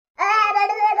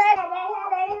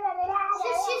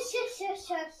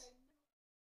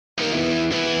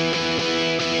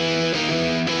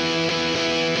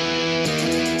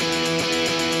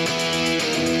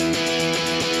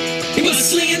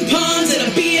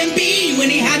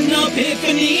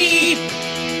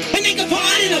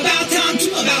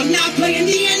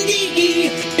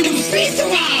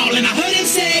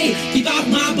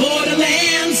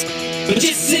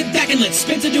let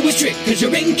Spencer do his trick, cause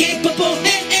you're incapable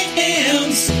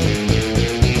hands.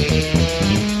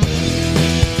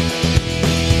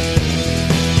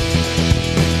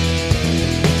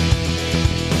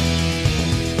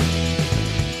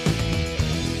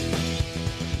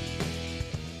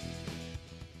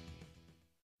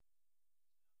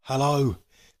 Hello,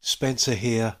 Spencer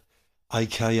here,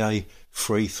 aka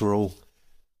Free Thrall.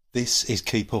 This is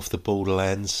Keep Off the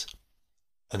Borderlands,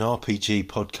 an RPG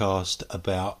podcast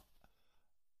about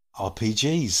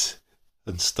RPGs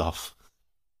and stuff.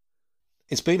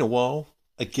 It's been a while,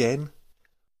 again.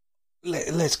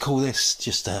 Let's call this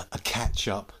just a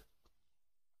catch-up.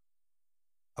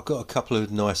 I've got a couple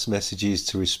of nice messages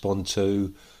to respond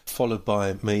to, followed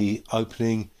by me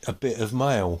opening a bit of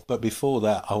mail. But before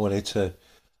that, I wanted to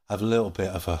have a little bit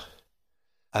of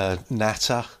a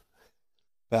natter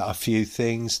about a few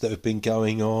things that have been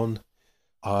going on.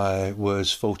 I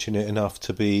was fortunate enough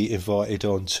to be invited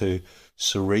on to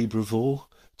Cerebrivore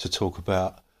to talk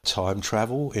about time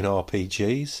travel in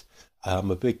RPGs. I'm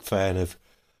a big fan of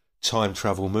time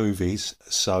travel movies,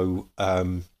 so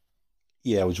I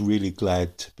was really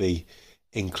glad to be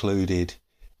included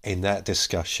in that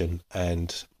discussion.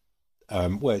 And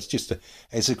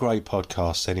it's a great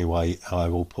podcast anyway. I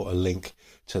will put a link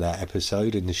to that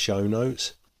episode in the show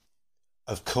notes.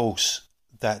 Of course,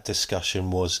 that discussion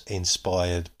was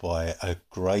inspired by a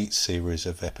great series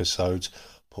of episodes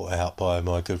put out by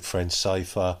my good friend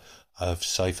Safer of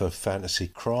Safer Fantasy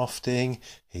Crafting.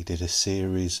 He did a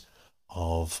series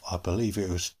of, I believe it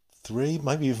was 3,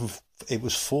 maybe even it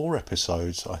was 4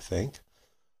 episodes, I think,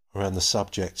 around the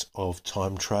subject of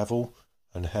time travel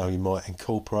and how you might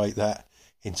incorporate that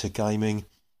into gaming.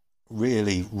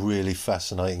 Really, really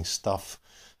fascinating stuff.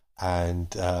 And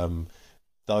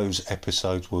those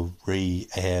episodes were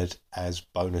re-aired as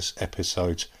bonus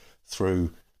episodes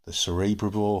through the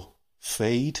Cerebrivore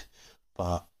feed.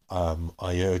 But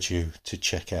I urge you to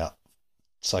check out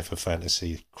Safer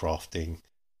Fantasy Crafting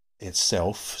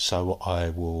itself. So I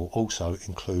will also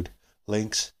include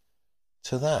links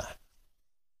to that.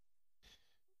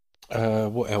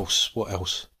 What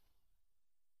else?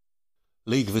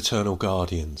 League of Eternal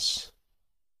Guardians.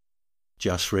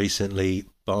 Just recently,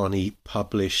 Barney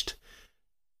published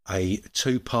a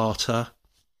 2-parter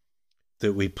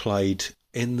that we played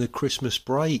in the Christmas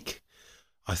break,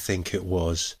 I think it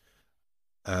was.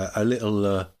 A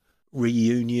little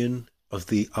reunion of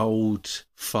the old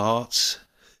farts,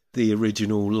 the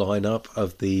original lineup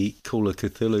of the Call of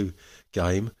Cthulhu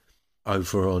game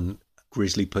over on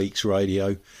Grizzly Peaks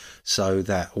Radio. So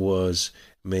that was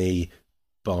me,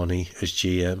 Barney as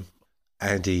GM,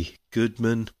 Andy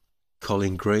Goodman,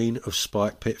 Colin Green of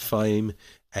Spike Pit fame,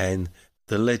 and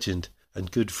the legend and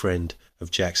good friend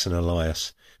of Jackson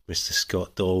Elias, Mr.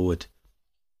 Scott Dorwood.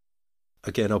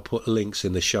 Again, I'll put links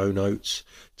in the show notes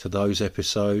to those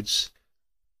episodes.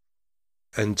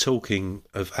 And talking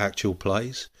of actual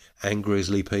plays and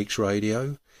Grizzly Peaks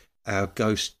Radio, our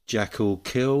Ghost Jackal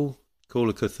Kill, Call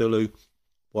of Cthulhu,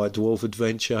 White Dwarf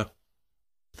Adventure,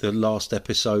 the last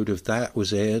episode of that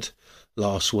was aired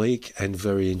last week, and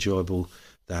very enjoyable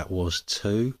that was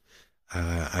too.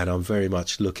 And I'm very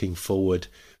much looking forward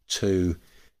to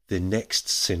the next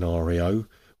scenario,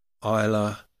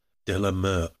 Isla de la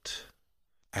Meurtre,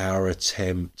 our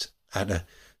attempt at a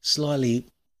slightly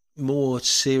more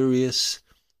serious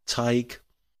take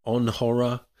on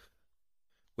horror,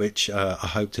 which I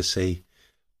hope to see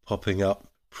popping up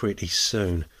pretty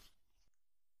soon.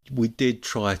 We did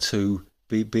try to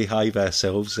behave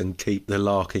ourselves and keep the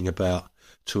larking about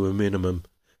to a minimum,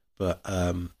 but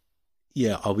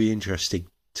I'll be interested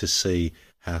to see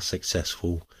how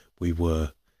successful we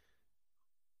were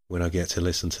when I get to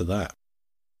listen to that.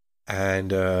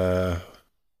 And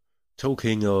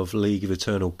talking of League of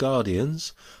Eternal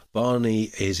Guardians,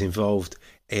 Barney is involved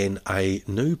in a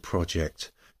new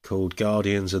project called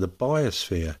Guardians of the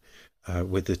Biosphere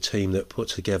with the team that put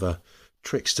together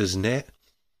Trickster's Net.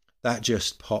 That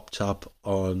just popped up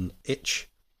on Itch.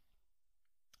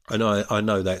 And I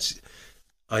know that's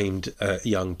aimed at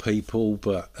young people,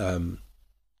 but I'll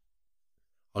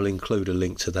include a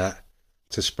link to that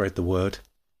to spread the word.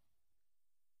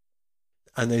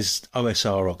 And there's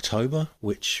OSR October,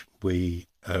 which we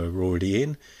are already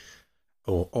in,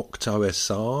 or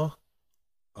OctoSR,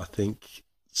 I think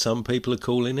some people are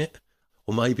calling it,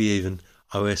 or maybe even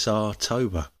OSR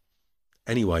Tober.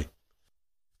 Anyway,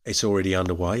 it's already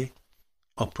underway.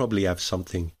 I'll probably have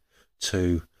something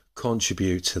to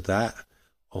contribute to that,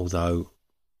 although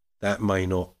that may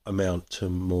not amount to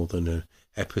more than an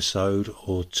episode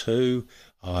or 2.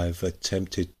 I've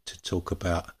attempted to talk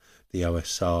about the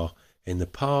OSR in the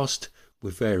past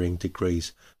with varying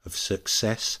degrees of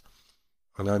success.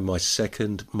 I know my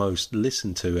second most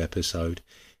listened to episode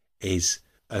is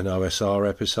an OSR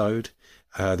episode,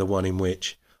 the one in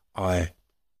which I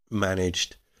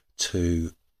managed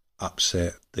to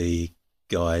upset the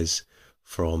guys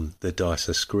from The Dice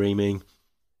Are Screaming.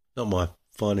 Not my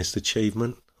finest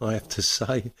achievement, I have to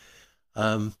say.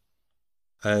 I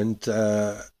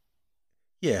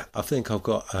think I've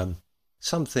got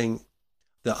something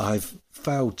that I've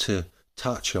failed to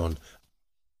touch on.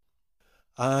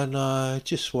 And I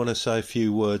just want to say a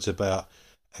few words about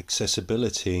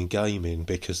accessibility in gaming,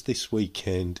 because this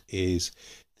weekend is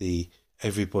the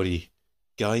Everybody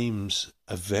Games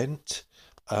event.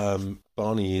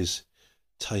 Barney is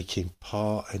taking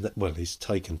part in that. Well, he's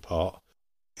taken part.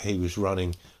 He was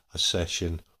running a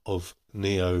session of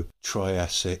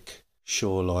Neo-Triassic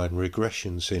Shoreline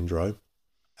Regression Syndrome,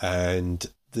 and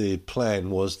the plan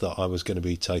was that I was going to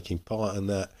be taking part in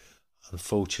that.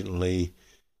 Unfortunately,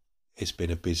 it's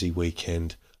been a busy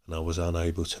weekend and I was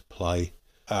unable to play.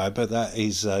 But that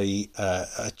is a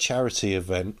charity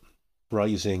event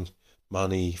raising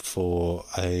money for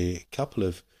a couple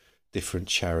of different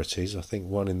charities. I think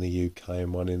one in the UK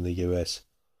and one in the US.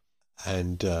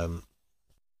 And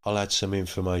I'll add some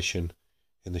information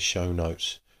in the show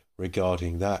notes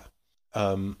regarding that.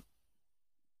 And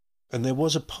there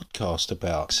was a podcast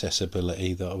about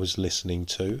accessibility that I was listening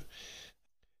to,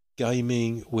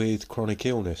 Gaming with Chronic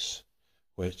Illness,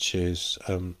 which is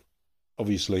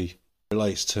obviously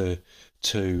relates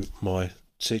to my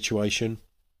situation.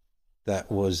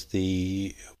 That was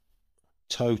the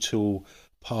Total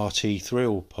Party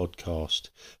Thrill podcast,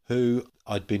 who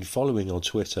I'd been following on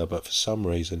Twitter, but for some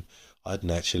reason I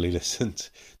hadn't actually listened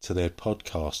to their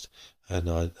podcast. And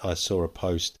I saw a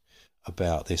post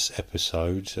about this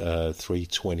episode,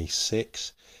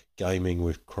 326, Gaming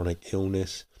with Chronic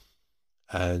Illness.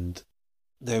 And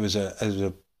there was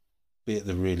a bit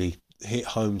that really hit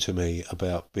home to me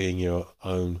about being your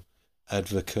own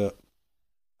advocate.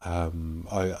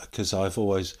 Because I've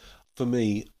always, for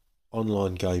me,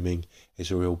 online gaming is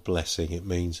a real blessing. It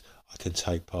means I can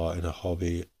take part in a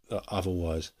hobby that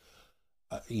otherwise,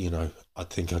 I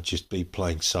think I'd just be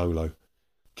playing solo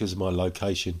because of my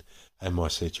location and my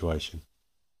situation.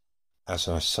 As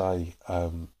I say,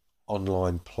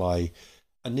 online play,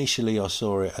 initially I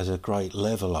saw it as a great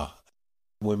leveller.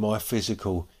 With my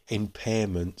physical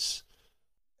impairments,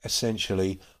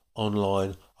 essentially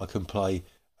online I can play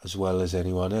as well as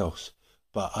anyone else.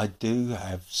 But I do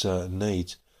have certain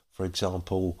needs. For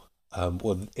example,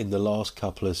 in the last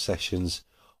couple of sessions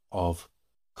of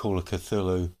Call of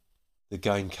Cthulhu, the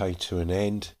game came to an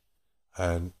end,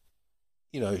 and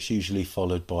it's usually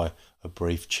followed by a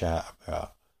brief chat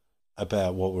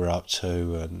about what we're up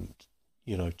to, and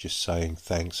just saying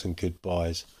thanks and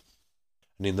goodbyes.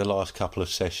 And in the last couple of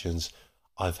sessions,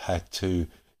 I've had to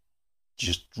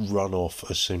just run off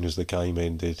as soon as the game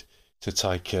ended to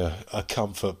take a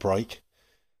comfort break.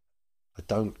 I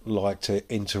don't like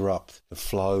to interrupt the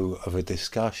flow of a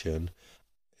discussion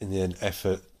in an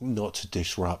effort not to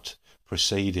disrupt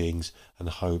proceedings and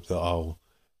hope that I'll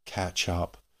catch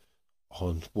up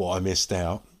on what I missed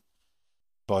out.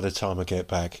 By the time I get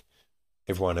back,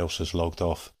 everyone else has logged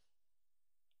off.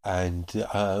 And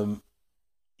I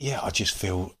just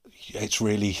feel it's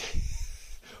really,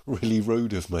 really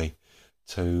rude of me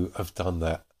to have done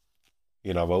that.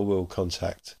 I will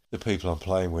contact the people I'm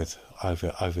playing with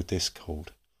over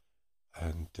Discord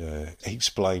and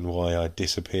explain why I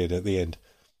disappeared at the end.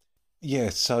 Yeah,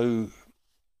 so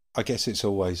I guess it's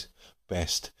always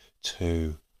best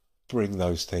to bring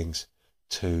those things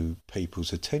to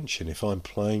people's attention if I'm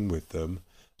playing with them.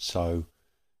 So,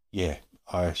 yeah,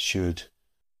 I should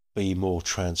be more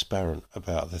transparent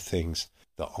about the things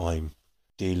that I'm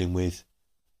dealing with.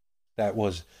 That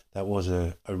was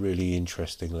a really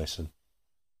interesting lesson.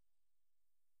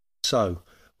 So,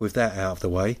 with that out of the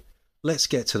way, let's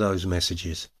get to those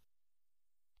messages.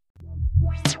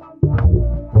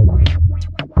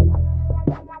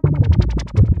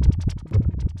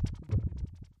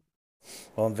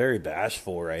 Well, I'm very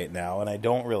bashful right now, and I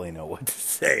don't really know what to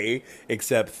say,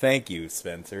 except thank you,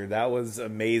 Spencer. That was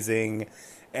amazing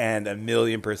and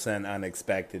 1,000,000%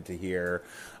 unexpected to hear.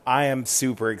 I am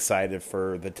super excited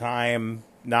for the time,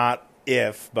 not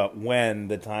if, but when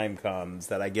the time comes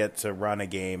that I get to run a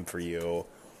game for you.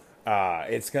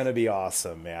 It's going to be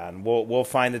awesome, man. We'll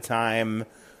find a time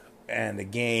and a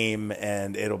game,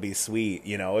 and it'll be sweet.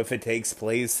 If it takes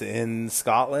place in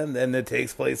Scotland, then it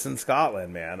takes place in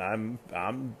Scotland, man.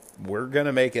 We're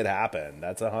gonna make it happen.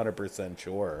 That's 100%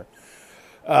 sure.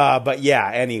 But yeah,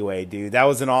 anyway, dude, that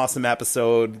was an awesome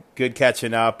episode. Good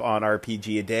catching up on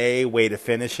RPG a day. Way to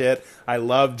finish it. I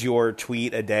loved your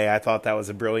tweet a day. I thought that was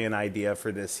a brilliant idea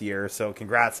for this year. So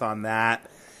congrats on that.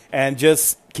 And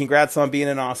just congrats on being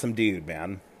an awesome dude,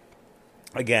 man.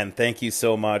 Again, thank you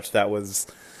so much. That was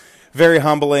very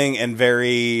humbling and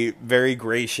very, very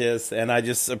gracious. And I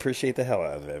just appreciate the hell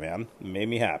out of it, man. It made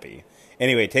me happy.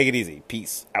 Anyway, take it easy.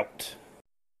 Peace out.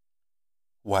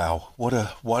 Wow, what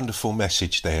a wonderful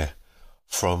message there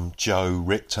from Joe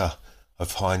Richter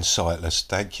of Hindsightless.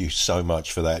 Thank you so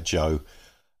much for that, Joe.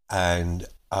 And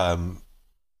no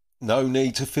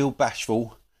need to feel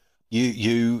bashful.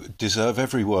 You deserve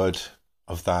every word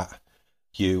of that.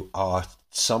 You are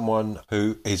someone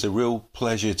who is a real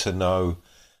pleasure to know,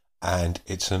 and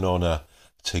it's an honour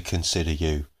to consider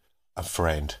you a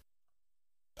friend.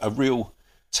 A real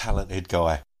talented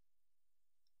guy.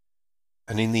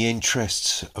 And in the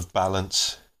interests of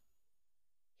balance,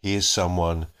 he is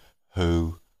someone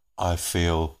who I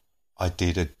feel I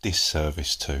did a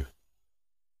disservice to.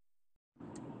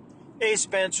 Hey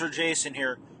Spencer, Jason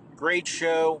here. Great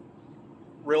show.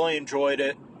 Really enjoyed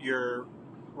it. Your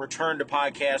return to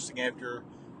podcasting after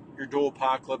your dual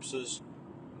apocalypses.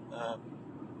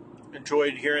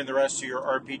 Enjoyed hearing the rest of your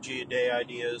RPG a day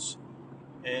ideas.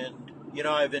 And,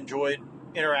 I've enjoyed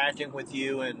interacting with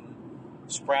you and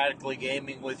sporadically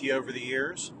gaming with you over the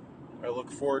years. I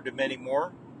look forward to many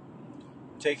more.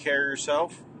 Take care of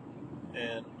yourself,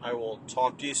 and I will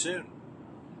talk to you soon.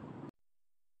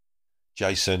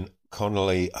 Jason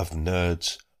Connolly of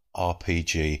Nerds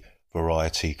RPG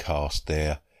Variety Cast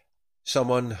there.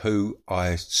 Someone who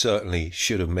I certainly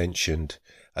should have mentioned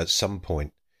at some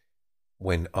point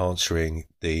when answering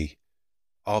the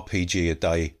RPG a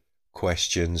day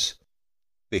questions,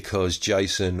 because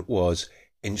Jason was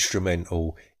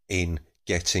instrumental in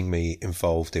getting me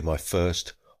involved in my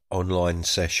first online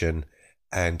session,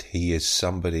 and he is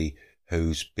somebody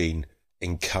who's been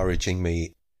encouraging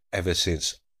me ever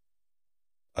since.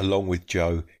 Along with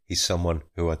Joe, he's someone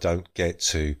who I don't get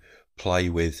to play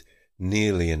with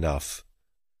nearly enough,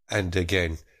 and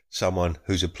again, someone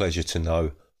who's a pleasure to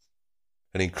know,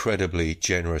 an incredibly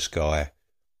generous guy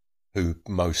who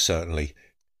most certainly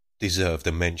deserved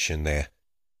a mention there.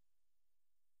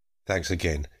 Thanks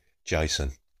again,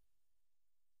 Jason.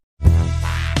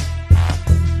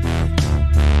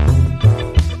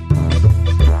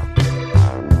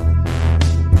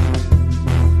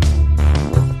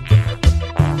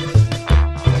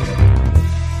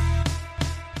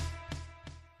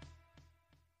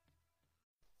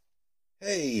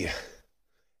 Hey,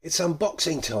 it's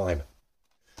unboxing time.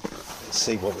 Let's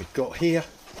see what we've got here.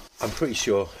 I'm pretty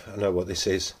sure I know what this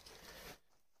is.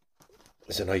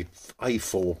 There's an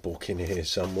A4 book in here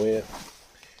somewhere.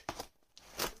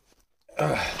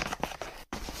 Now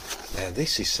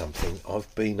this is something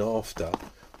I've been after.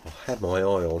 I've had my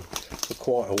eye on for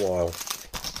quite a while.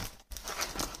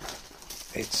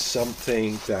 It's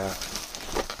something that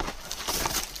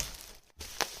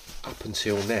up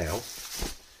until now,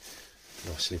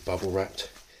 nicely bubble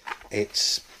wrapped,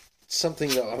 it's something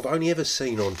that I've only ever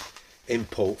seen on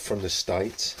import from the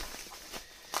States.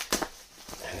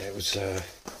 It was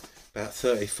about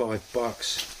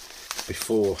 $35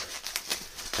 before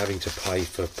having to pay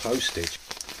for postage.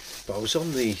 But I was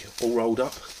on the All Rolled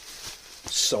Up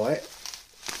site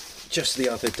just the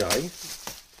other day,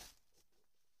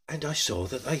 and I saw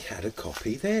that they had a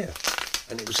copy there,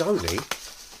 and it was only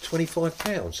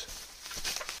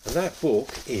 £25. And that book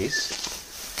is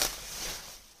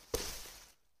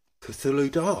Cthulhu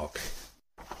Dark.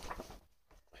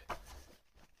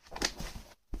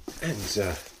 And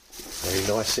very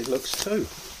nice it looks too.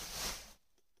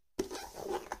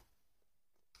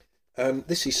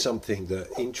 This is something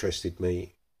that interested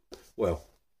me. Well,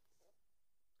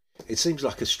 it seems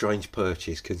like a strange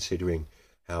purchase considering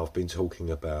how I've been talking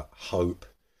about hope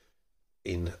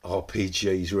in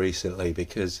RPGs recently,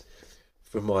 because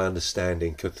from my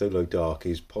understanding, Cthulhu Dark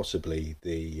is possibly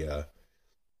the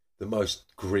most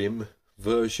grim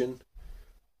version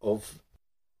of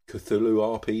Cthulhu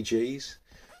RPGs,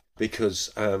 because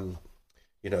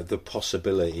the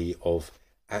possibility of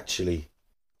actually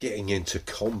getting into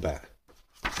combat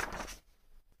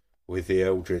with the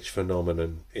Eldritch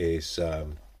phenomenon is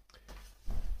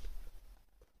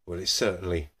it's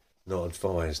certainly not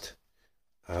advised.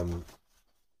 The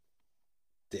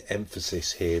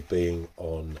emphasis here being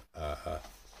on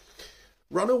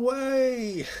run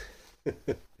away.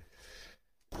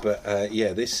 But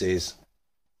this is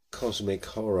cosmic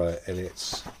horror, and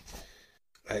it's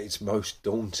most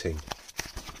daunting.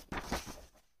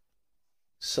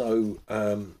 So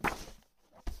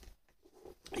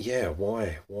yeah,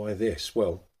 why this?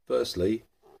 Well, firstly,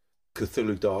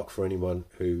 Cthulhu Dark, for anyone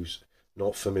who's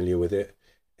not familiar with it,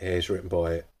 is written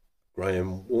by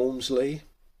Graham Walmsley,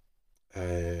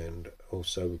 and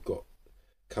also we've got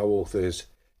co-authors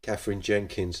Catherine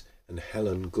Jenkins and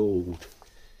Helen Gould.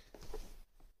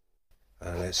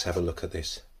 Let's have a look at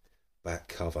this back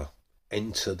cover.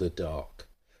 Enter the Dark.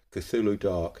 Cthulhu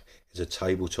Dark is a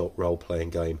tabletop role-playing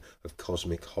game of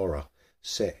cosmic horror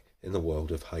set in the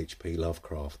world of H.P.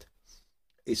 Lovecraft.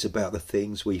 It's about the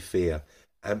things we fear,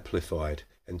 amplified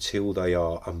until they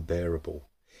are unbearable.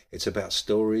 It's about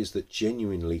stories that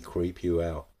genuinely creep you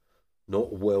out,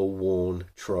 not well-worn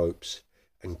tropes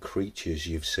and creatures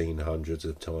you've seen hundreds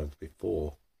of times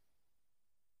before.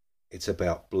 It's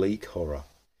about bleak horror,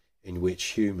 in which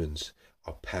humans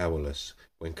are powerless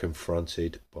when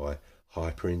confronted by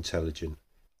hyper-intelligent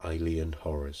alien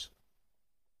horrors.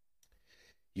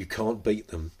 You can't beat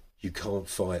them, you can't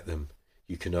fight them,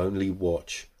 you can only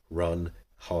watch, run,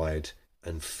 hide,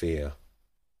 and fear.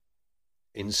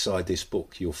 Inside this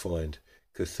book you'll find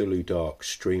Cthulhu Dark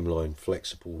streamlined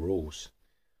flexible rules,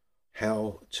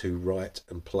 how to write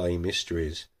and play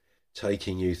mysteries,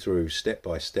 taking you through step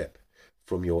by step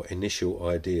from your initial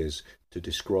ideas to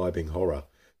describing horror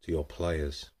to your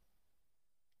players.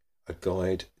 A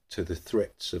guide to the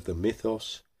threats of the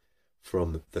mythos,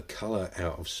 from the colour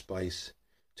out of space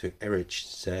to Erich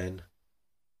Zan,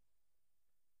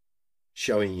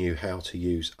 showing you how to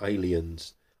use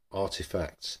aliens,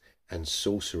 artifacts and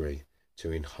sorcery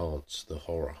to enhance the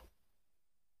horror.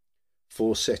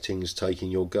 4 settings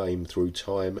taking your game through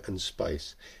time and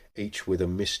space, each with a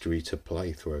mystery to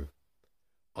play through.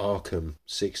 Arkham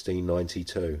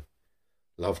 1692,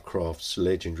 Lovecraft's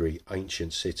legendary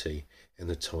ancient city in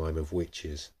the time of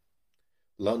witches.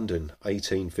 London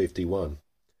 1851,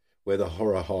 where the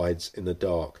horror hides in the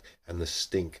dark and the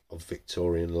stink of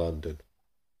Victorian London.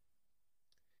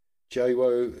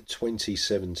 Jawo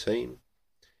 2017,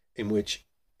 in which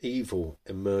evil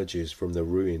emerges from the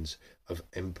ruins of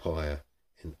empire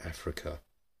in Africa.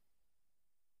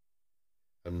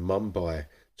 And Mumbai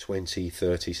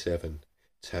 2037,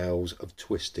 tales of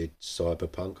twisted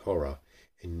cyberpunk horror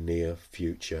in near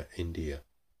future India.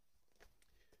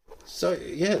 So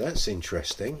yeah, that's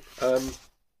interesting.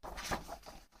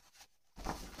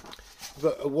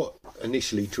 But what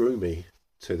initially drew me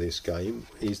to this game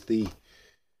is the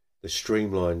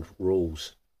streamlined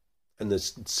rules and the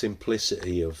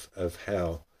simplicity of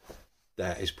how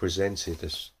that is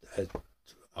presented.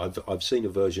 I've seen a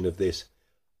version of this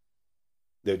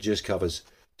that just covers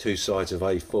 2 sides of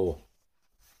A4,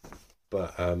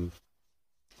 but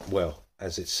well,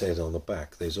 as it said on the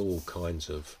back, there's all kinds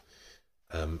of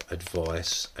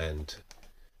advice and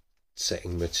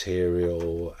setting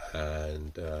material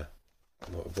and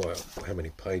how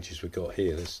many pages we got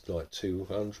here? There's like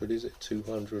 200, is it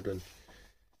 200 and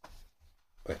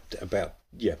about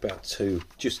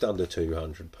just under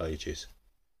 200 pages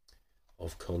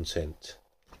of content.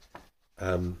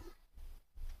 I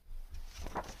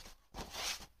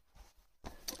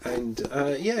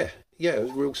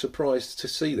was real surprised to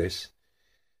see this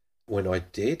when I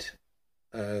did,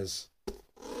 as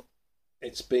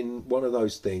it's been one of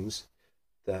those things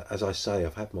that, as I say,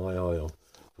 I've had my eye on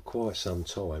for quite some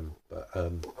time, but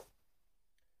I've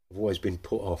always been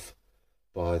put off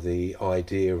by the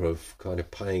idea of kind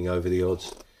of paying over the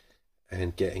odds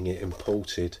and getting it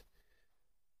imported.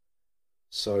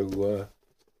 So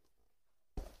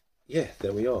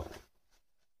there we are,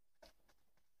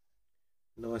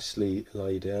 nicely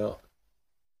laid out,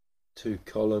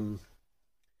 2-column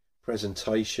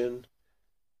presentation,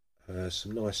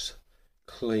 some nice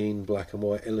clean black and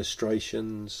white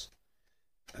illustrations,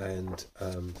 and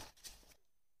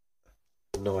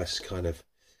nice kind of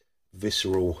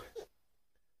visceral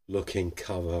looking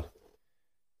cover,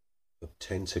 a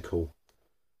tentacle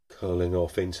curling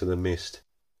off into the mist.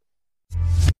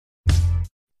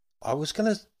 I was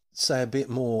going to say a bit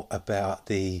more about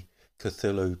the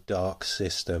Cthulhu Dark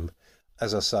system.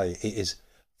 As I say, it is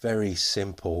very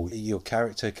simple. Your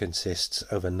character consists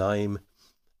of a name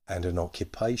and an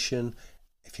occupation.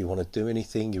 If you want to do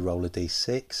anything, you roll a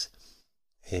d6.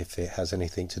 If it has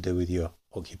anything to do with your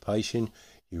occupation,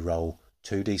 you roll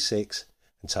 2d6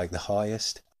 and take the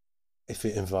highest. If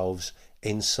it involves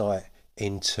insight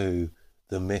into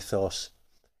the mythos,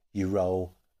 you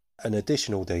roll an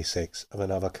additional d6 of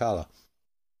another colour.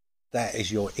 That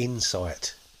is your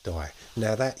insight die.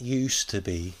 Now, that used to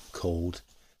be called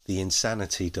the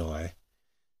insanity die.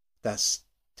 That's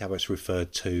how it's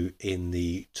referred to in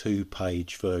the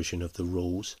 2-page version of the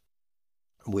rules,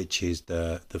 which is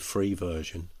the free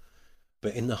version.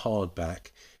 But in the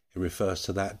hardback, it refers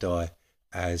to that die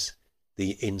as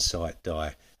the insight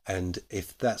die. And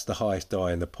if that's the highest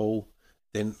die in the pool,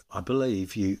 then I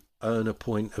believe you earn a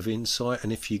point of insight.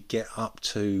 And if you get up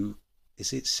to,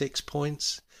 is it 6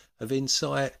 points of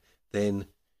insight, then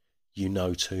you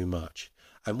know too much.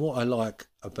 And what I like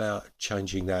about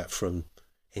changing that from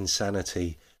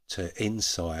insanity to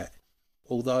insight,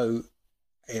 although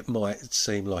it might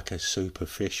seem like a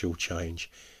superficial change,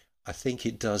 I think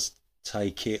it does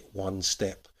take it one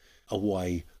step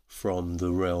away from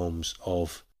the realms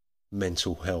of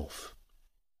mental health.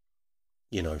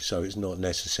 You know, so it's not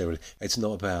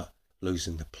about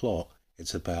losing the plot,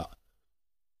 it's about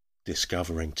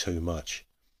discovering too much.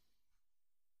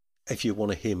 If you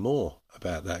want to hear more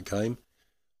about that game,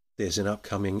 there's an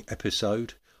upcoming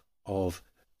episode of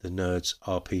the Nerds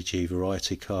RPG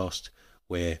Variety Cast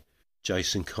where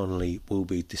Jason Connolly will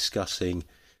be discussing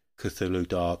Cthulhu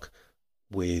Dark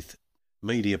with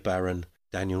media baron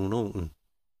Daniel Norton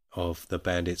of the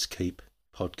Bandits Keep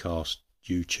podcast,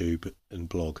 YouTube and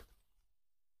blog.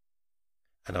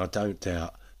 And I don't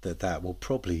doubt that will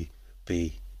probably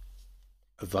be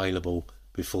available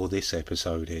before this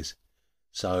episode is.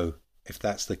 So if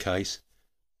that's the case,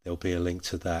 there'll be a link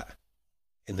to that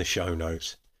in the show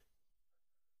notes.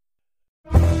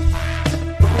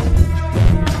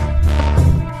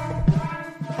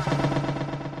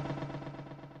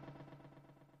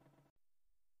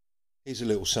 Here's a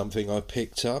little something I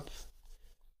picked up.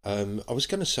 I was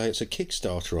going to say it's a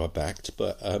Kickstarter I backed,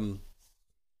 but I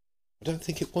don't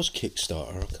think it was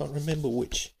Kickstarter. I can't remember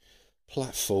which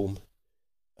platform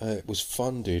it was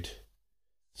funded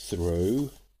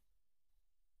through.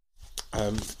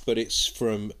 But it's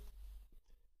from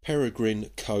Peregrine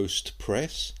Coast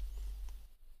Press,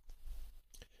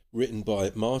 written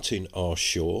by Martin R.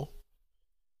 Shaw,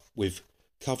 with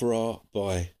cover art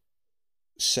by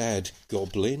Sad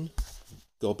Goblin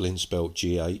spelled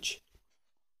GH,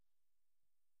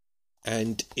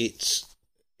 and it's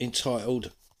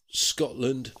entitled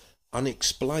Scotland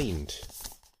Unexplained.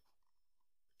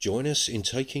 Join us in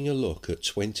taking a look at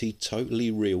 20 totally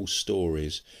real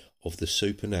stories of the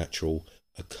supernatural,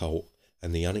 occult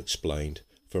and the unexplained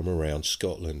from around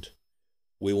Scotland.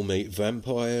 We'll meet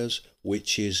vampires,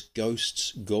 witches,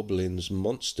 ghosts, goblins,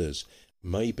 monsters,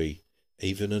 maybe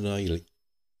even an alien.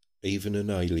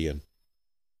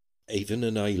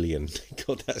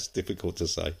 God, that's difficult to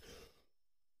say.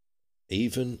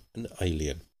 Even an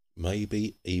alien.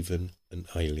 Maybe even an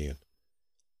alien.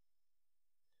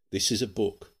 This is a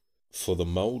book for the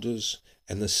Moulders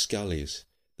and the Scullys,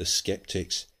 the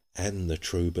skeptics and the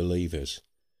true believers,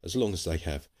 as long as they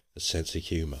have a sense of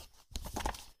humour.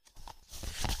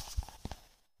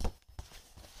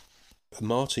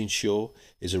 Martin Shaw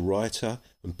is a writer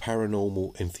and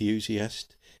paranormal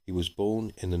enthusiast. He was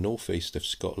born in the northeast of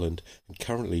Scotland and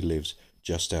currently lives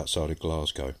just outside of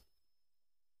Glasgow.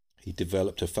 He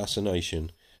developed a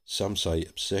fascination, some say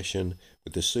obsession,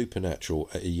 with the supernatural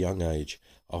at a young age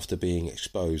after being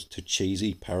exposed to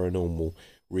cheesy paranormal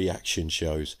reaction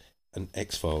shows and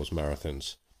X-Files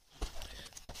marathons.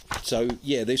 So,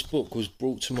 yeah, this book was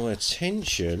brought to my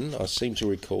attention, I seem to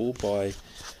recall, by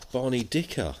Barney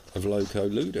Dicker of Loco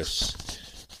Ludus,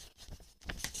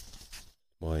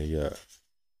 my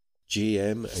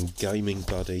GM and gaming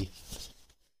buddy.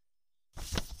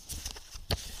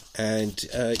 And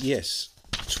yes,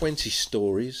 20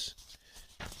 stories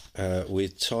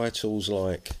with titles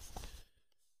like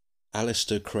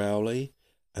Aleister Crowley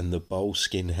and the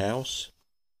Boleskine House,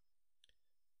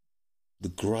 The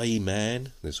Grey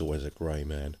Man, there's always a grey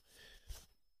man,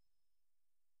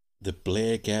 The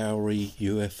Blair Gowrie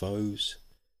UFOs,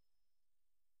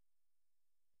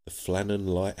 The Flannan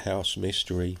Lighthouse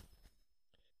Mystery,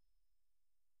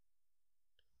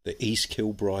 The East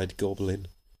Kilbride Goblin,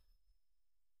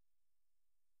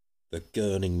 The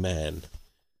Gurning Man,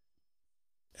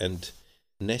 and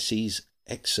Nessie's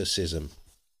Exorcism.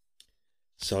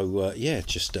 So, yeah,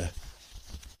 just a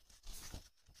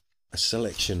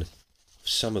selection of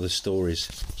some of the stories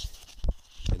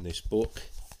in this book,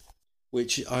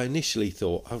 which I initially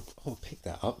thought, I'll pick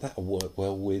that up, that'll work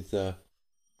well with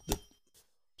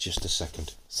just a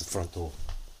second, it's the front door.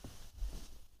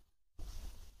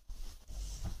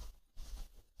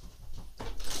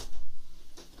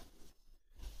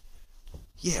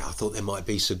 Yeah, I thought there might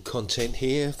be some content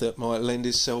here that might lend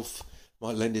itself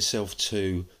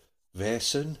to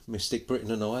Versen, Mystic Britain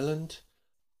and Ireland,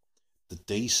 the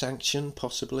D-Sanction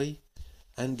possibly,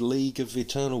 and League of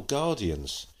Eternal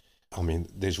Guardians. I mean,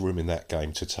 there's room in that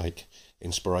game to take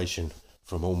inspiration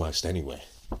from almost anywhere.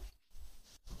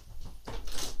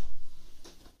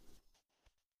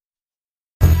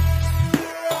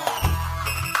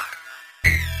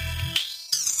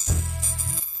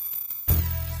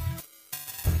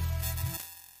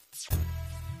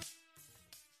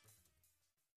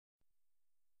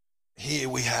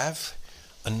 we have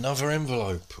another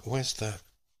envelope. Where's the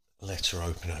letter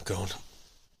opener gone?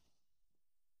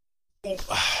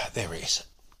 Oh, there it is.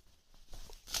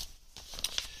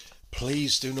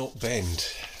 Please do not bend.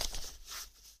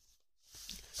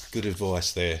 Good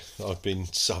advice there. I've been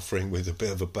suffering with a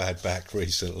bit of a bad back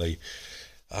recently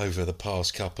over the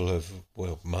past couple of,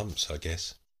 months, I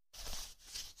guess.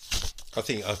 I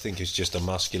think it's just a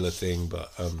muscular thing,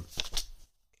 but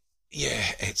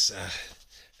it's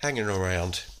hanging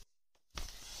around.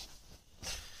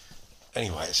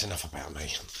 Anyway, it's enough about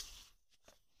me.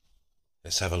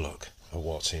 Let's have a look at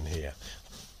what's in here.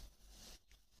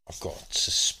 I've got a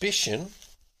suspicion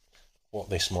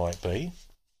what this might be.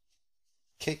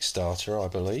 Kickstarter, I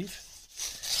believe.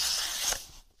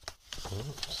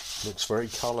 Looks very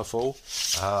colourful.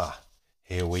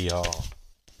 Here we are.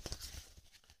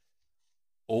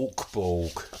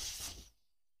 Borg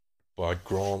by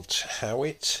Grant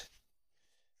Howitt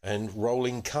and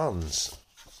Rolling Cuns.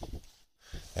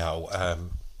 Now,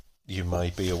 you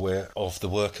may be aware of the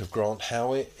work of Grant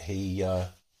Howitt.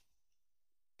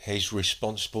 He's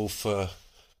responsible for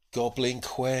Goblin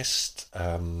Quest,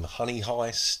 Honey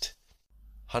Heist.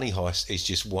 Honey Heist is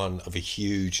just one of a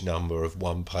huge number of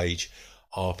one-page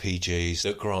RPGs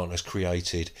that Grant has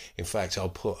created. In fact, I'll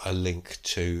put a link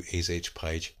to his itch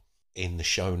page in the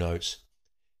show notes.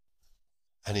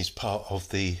 And he's part of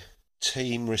the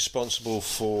team responsible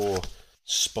for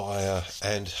Spire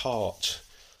and Heart.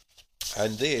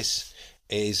 And this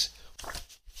is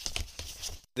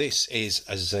a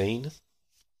zine.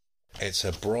 It's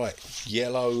a bright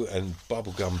yellow and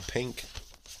bubblegum pink.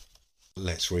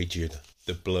 Let's read you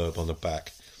the blurb on the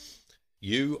back.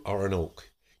 You are an orc.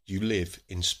 You live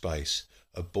in space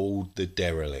aboard the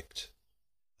derelict,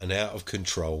 an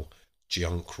out-of-control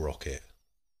junk rocket.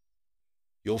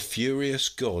 Your furious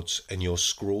gods and your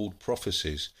scrawled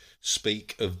prophecies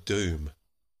speak of doom,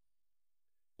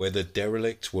 where the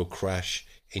derelict will crash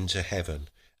into heaven,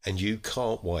 and you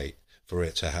can't wait for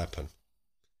it to happen.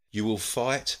 You will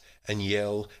fight and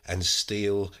yell and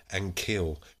steal and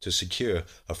kill to secure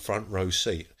a front row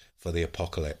seat for the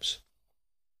apocalypse.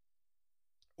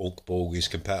 Borg is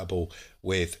compatible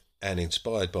with and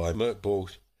inspired by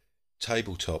Borg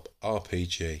tabletop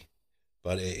RPG,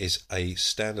 but it is a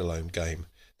standalone game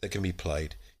that can be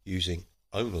played using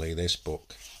only this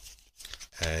book.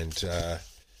 And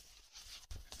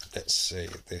let's see,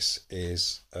 this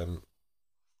is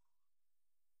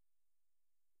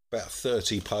about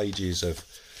 30 pages of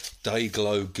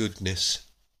Dayglow goodness.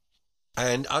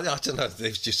 And I don't know,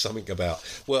 there's just something about,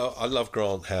 I love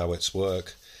Grant Howitt's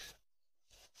work.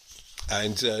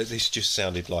 And this just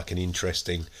sounded like an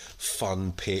interesting,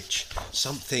 fun pitch.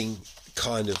 Something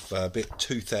kind of a bit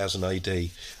 2000 AD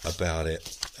about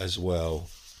it as well.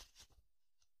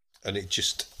 And it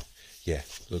just,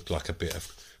 looked like a bit of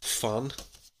fun.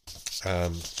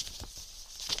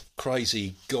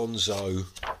 Crazy, gonzo,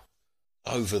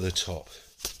 over the top.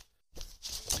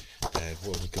 And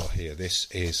what have we got here? This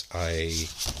is a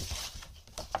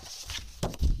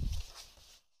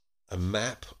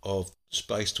map of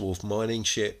Space Dwarf mining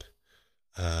ship.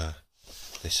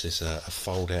 This is a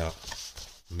fold-out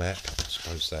map. I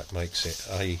suppose that makes it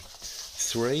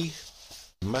A3.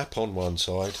 Map on one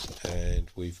side,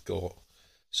 and we've got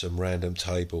some random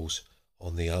tables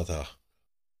on the other.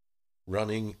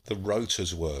 Running the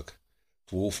rotor's work.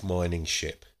 Dwarf mining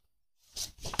ship.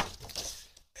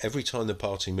 Every time the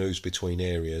party moves between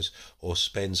areas or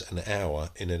spends an hour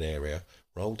in an area,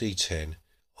 roll d10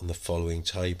 on the following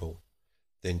table,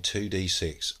 then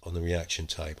 2d6 on the reaction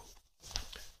table.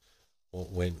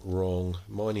 What went wrong?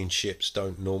 Mining ships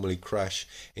don't normally crash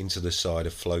into the side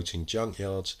of floating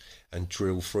junkyards and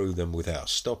drill through them without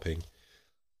stopping.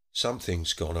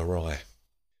 Something's gone awry.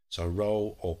 So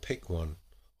roll or pick one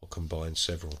or combine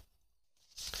several.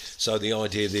 So the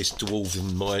idea of this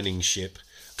dwarven mining ship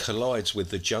collides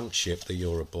with the junk ship that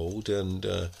you're aboard, and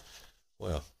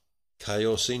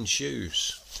chaos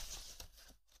ensues.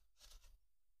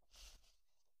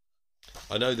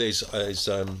 I know there's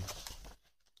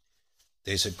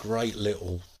a great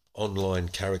little online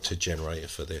character generator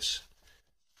for this.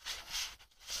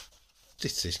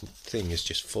 This thing is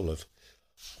just full of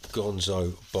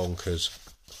gonzo bonkers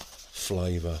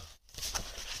flavour.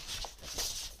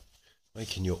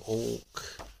 Making your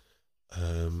orc.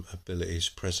 Abilities,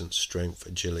 presence, strength,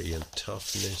 agility and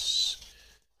toughness.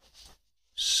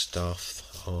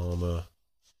 Stuff, armour.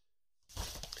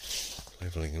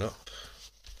 Levelling up.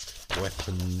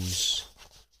 Weapons.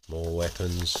 More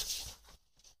weapons.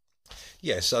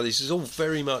 Yeah, so this is all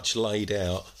very much laid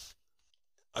out,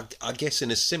 I guess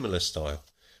in a similar style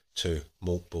to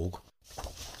Borg.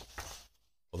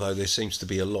 Although there seems to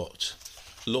be a lot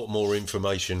A lot more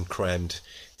information crammed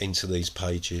into these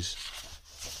pages.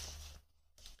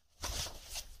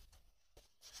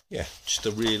 Yeah, just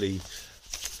a really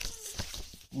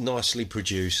nicely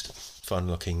produced,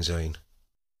 fun-looking zine.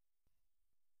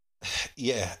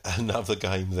 Yeah, another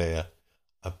game there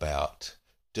about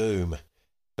Doom,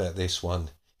 but this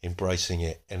one embracing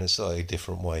it in a slightly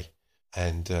different way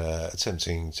and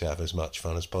attempting to have as much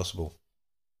fun as possible.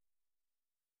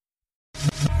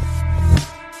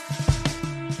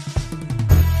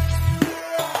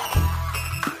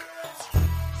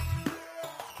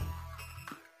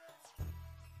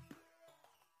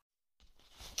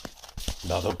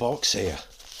 Another box here.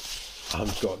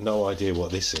 I've got no idea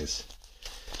what this is.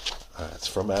 It's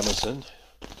from Amazon,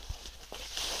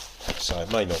 so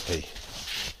it may not be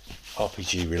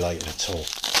RPG related at all.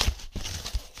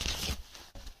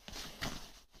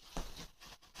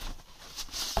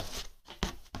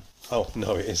 Oh,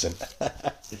 no, it isn't.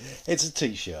 It's a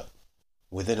t-shirt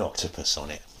with an octopus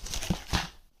on it.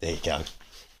 There you go.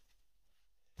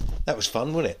 That was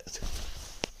fun, wasn't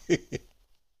it?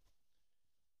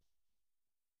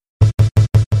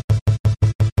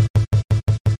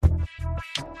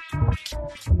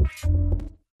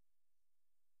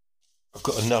 I've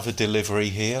got another delivery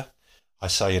here. I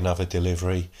say another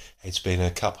delivery. It's been a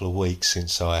couple of weeks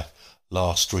since I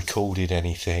last recorded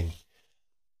anything.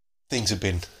 Things have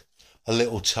been a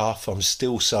little tough. I'm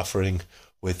still suffering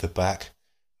with the back.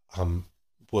 I'm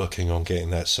working on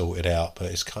getting that sorted out,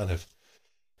 but it's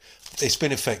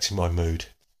been affecting my mood.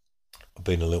 I've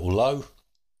been a little low,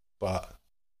 but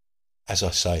as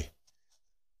I say,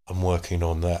 I'm working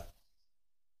on that.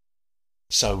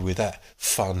 So with that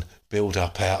fun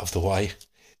build-up out of the way,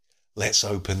 let's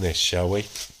open this, shall we?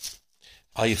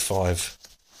 A5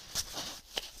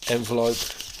 envelope.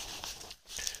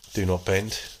 Do not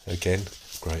bend. Again,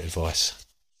 great advice.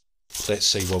 Let's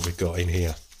see what we've got in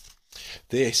here.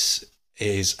 This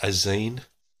is a zine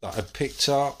that I picked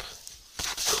up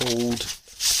called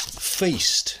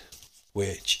Feast,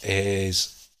 which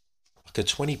is like a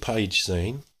 20-page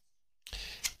zine.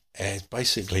 It's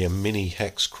basically a mini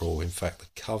hex crawl. In fact, the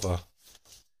cover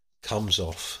comes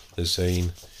off the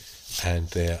zine and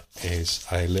there is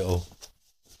a little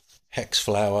hex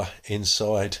flower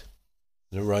inside,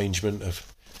 an arrangement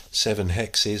of 7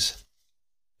 hexes.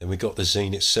 Then we got the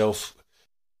zine itself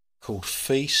called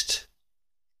Feast.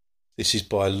 This is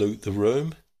by Loot the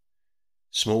Room.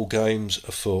 Small games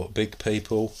are for big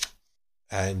people.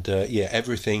 And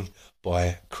everything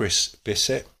by Chris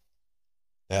Bissett.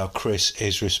 Now, Chris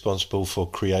is responsible for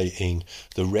creating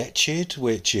The Wretched,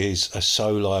 which is a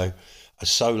solo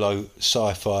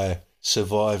sci-fi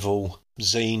survival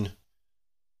zine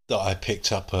that I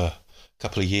picked up a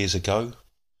couple of years ago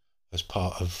as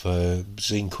part of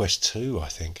Zine Quest 2, I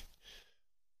think.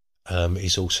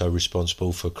 He's also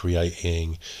responsible for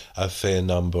creating a fair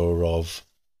number of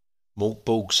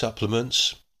Borg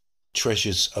supplements,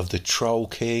 Treasures of the Troll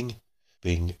King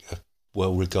being a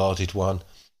well-regarded one.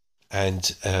 And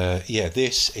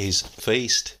this is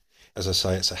Feast. As I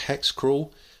say, it's a hex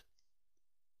crawl,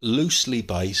 loosely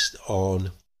based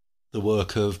on the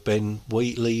work of Ben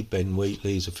Wheatley. Ben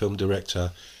Wheatley is a film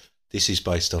director. This is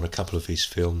based on a couple of his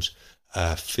films.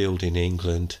 Field in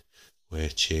England,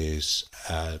 which is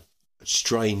a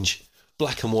strange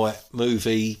black and white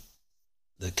movie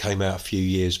that came out a few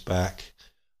years back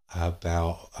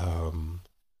about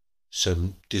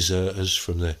some deserters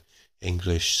from the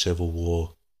English Civil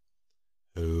War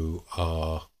who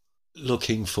are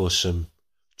looking for some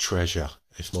treasure,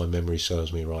 if my memory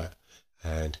serves me right.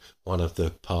 And one of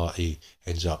the party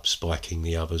ends up spiking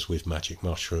the others with magic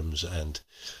mushrooms and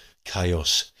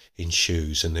chaos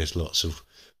ensues, and there's lots of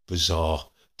bizarre,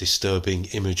 disturbing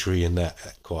imagery in that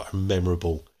quite a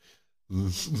memorable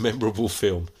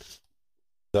film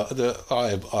that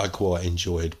I quite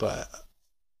enjoyed, but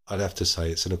I'd have to say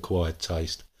it's an acquired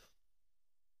taste.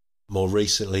 More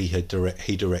recently, he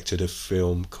directed a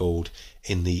film called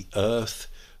In the Earth,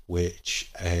 which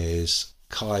is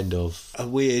kind of a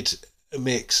weird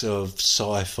mix of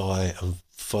sci-fi and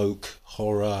folk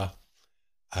horror.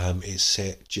 It's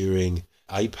set during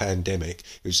a pandemic.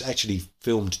 It was actually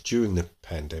filmed during the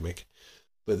pandemic,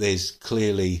 but there's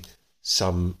clearly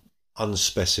some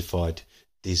unspecified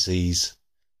disease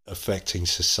affecting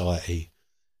society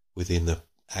within the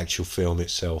actual film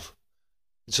itself.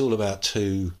 It's all about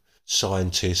 2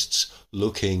 scientists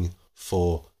looking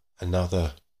for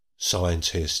another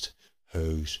scientist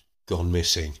who's gone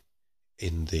missing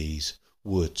in these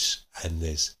woods, and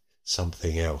there's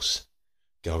something else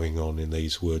going on in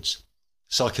these woods.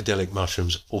 Psychedelic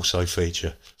mushrooms also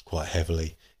feature quite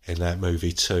heavily in that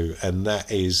movie too, and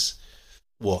that is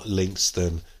what links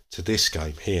them to this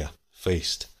game here,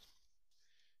 Feast.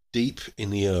 Deep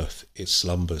in the earth it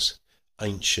slumbers,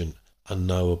 ancient,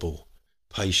 unknowable,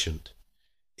 patient.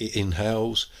 It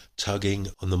inhales, tugging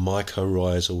on the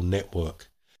mycorrhizal network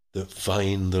that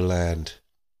vein the land,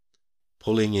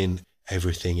 pulling in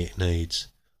everything it needs,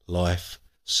 life,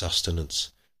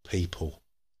 sustenance, people.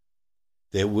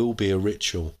 There will be a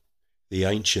ritual. The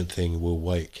ancient thing will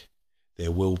wake.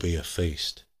 There will be a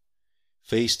feast.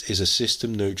 Feast is a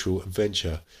system-neutral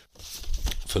adventure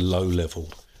for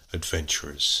low-level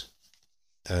adventurers.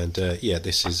 And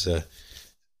this is a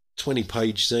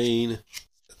 20-page zine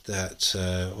that,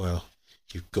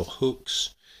 you've got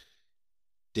hooks,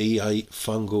 D8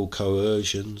 fungal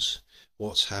coercions,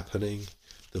 what's happening,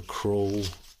 the crawl,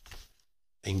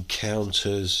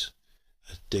 encounters,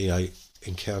 a D8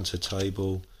 encounter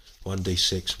table,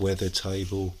 1d6 weather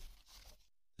table,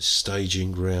 the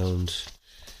staging ground,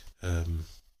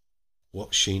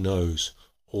 what she knows,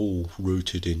 all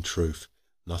rooted in truth,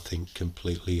 nothing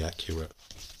completely accurate.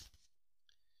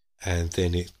 And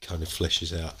then it kind of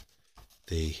fleshes out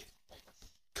the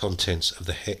contents of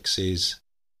the hexes.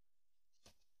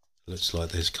 Looks like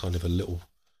there's kind of a little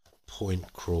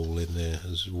point crawl in there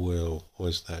as well. Or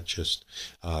is that just...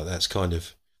 that's kind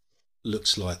of...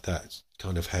 looks like that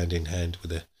kind of hand in hand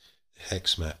with a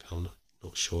hex map. I'm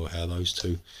not sure how those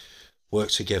two work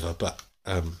together, but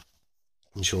I'm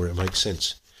sure it makes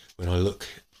sense when I look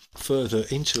further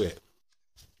into it.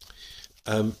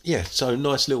 So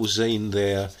nice little zine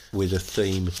there with a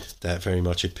theme that very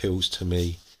much appeals to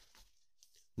me.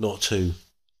 Not too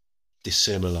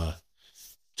dissimilar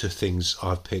to things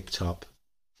I've picked up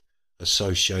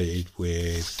associated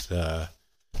with the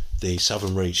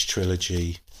Southern Reach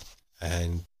trilogy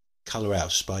and Colour Out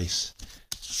of Space.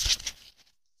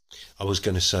 I was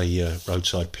going to say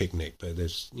Roadside Picnic, but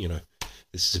there's,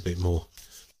 this is a bit more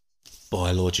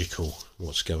biological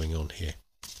what's going on here.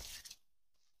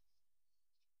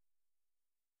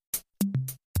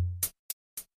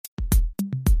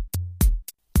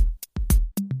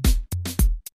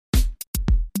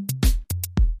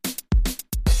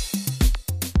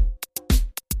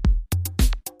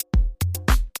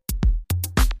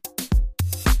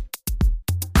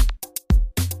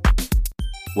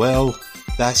 Well,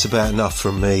 that's about enough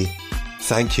from me.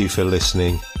 Thank you for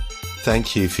listening.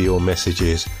 Thank you for your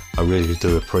messages. I really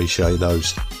do appreciate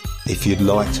those. If you'd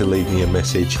like to leave me a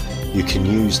message, you can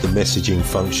use the messaging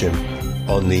function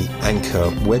on the Anchor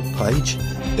webpage.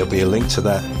 There'll be a link to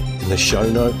that in the show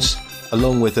notes,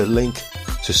 along with a link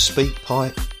to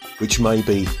SpeakPipe, which may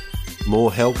be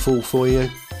more helpful for you.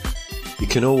 You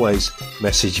can always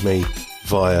message me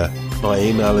via my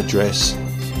email address.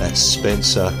 That's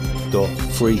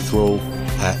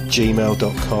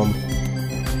spencer.freethrall@gmail.com.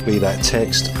 Be that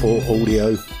text or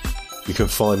audio. You can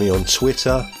find me on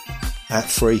Twitter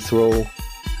 @freethrall.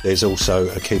 There's also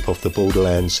a Keep Off the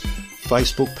Borderlands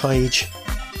Facebook page,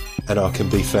 and I can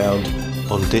be found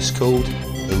on Discord,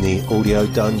 in the Audio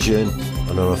Dungeon,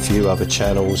 and on a few other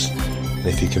channels. And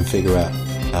if you can figure out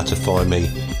how to find me,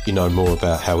 you know more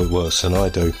about how it works than I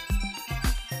do.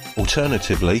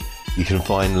 Alternatively, you can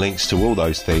find links to all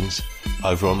those things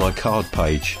over on my card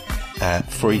page at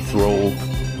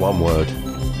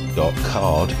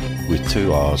freethrall.card with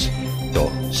 2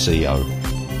 R's.co.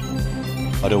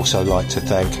 I'd also like to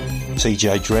thank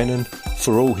TJ Drennan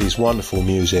for all his wonderful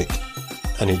music,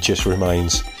 and it just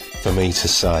remains for me to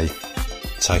say,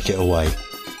 take it away,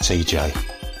 TJ.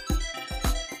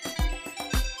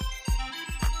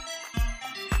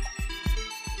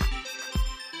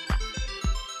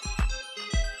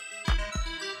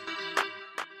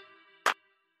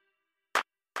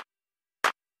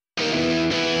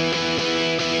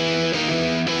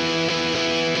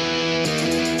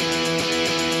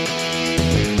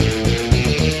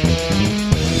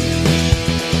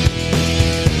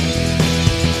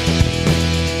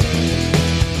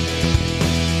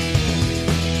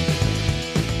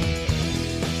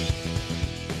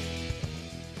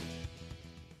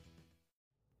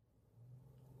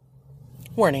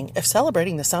 Warning, if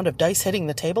celebrating the sound of dice hitting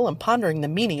the table and pondering the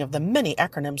meaning of the many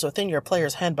acronyms within your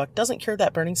player's handbook doesn't cure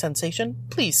that burning sensation,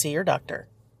 please see your doctor.